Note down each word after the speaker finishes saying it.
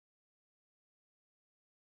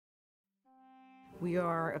We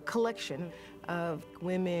are a collection of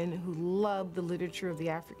women who love the literature of the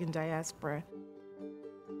African diaspora.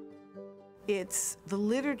 It's the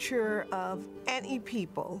literature of any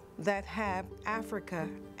people that have Africa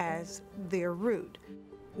as their root.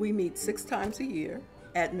 We meet 6 times a year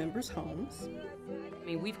at members' homes. I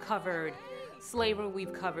mean, we've covered slavery,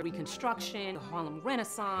 we've covered Reconstruction, the Harlem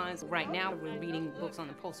Renaissance. Right now, we're reading books on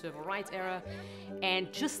the post-civil rights era.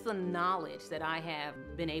 And just the knowledge that I have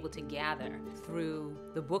been able to gather through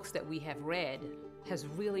the books that we have read has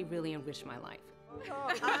really, really enriched my life.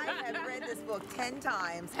 I have read this book 10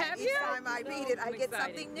 times. Have Each you? time I read it, I get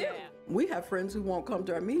something new. Yeah. We have friends who won't come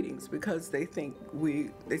to our meetings because they think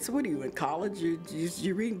they say, what are you, in college?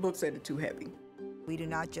 You're reading books that are too heavy. We do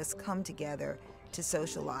not just come together to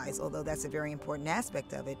socialize, although that's a very important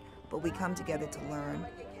aspect of it, but we come together to learn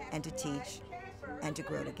and to teach and to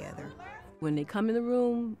grow together. When they come in the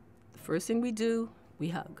room, the first thing we do, we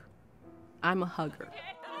hug. I'm a hugger.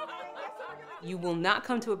 You will not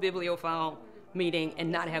come to a bibliophile meeting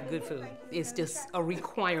and not have good food. It's just a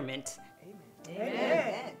requirement.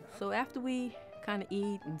 Amen. So after we kind of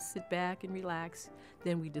eat and sit back and relax,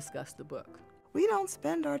 then we discuss the book. We don't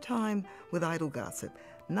spend our time with idle gossip.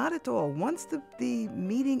 Not at all. Once the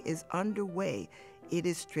meeting is underway, it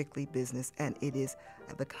is strictly business, and it is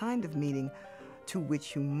the kind of meeting to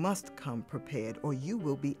which you must come prepared, or you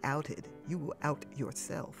will be outed. You will out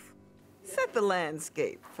yourself. Set the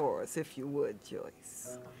landscape for us, if you would,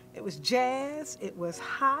 Joyce. It was jazz, it was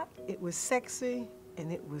hot, it was sexy,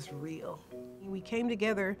 and it was real. We came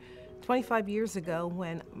together 25 years ago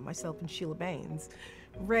when myself and Sheila Baines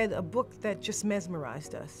read a book that just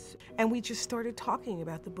mesmerized us. And we just started talking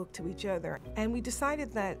about the book to each other. And we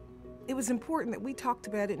decided that it was important that we talked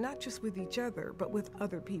about it not just with each other, but with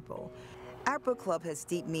other people. Our book club has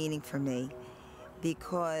deep meaning for me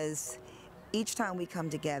because each time we come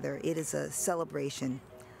together, it is a celebration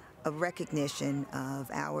of recognition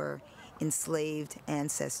of our enslaved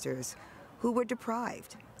ancestors who were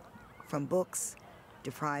deprived from books,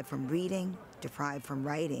 deprived from reading, deprived from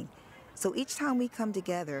writing. So each time we come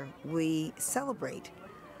together, we celebrate,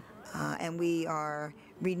 and we are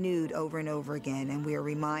renewed over and over again, and we are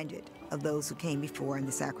reminded of those who came before and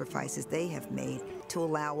the sacrifices they have made to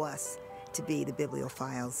allow us to be the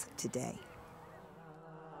bibliophiles today.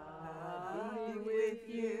 God be with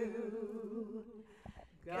you.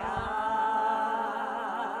 God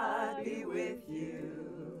be with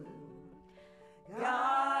you.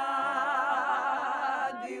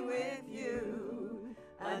 God be with you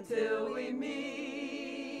until we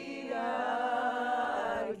meet again.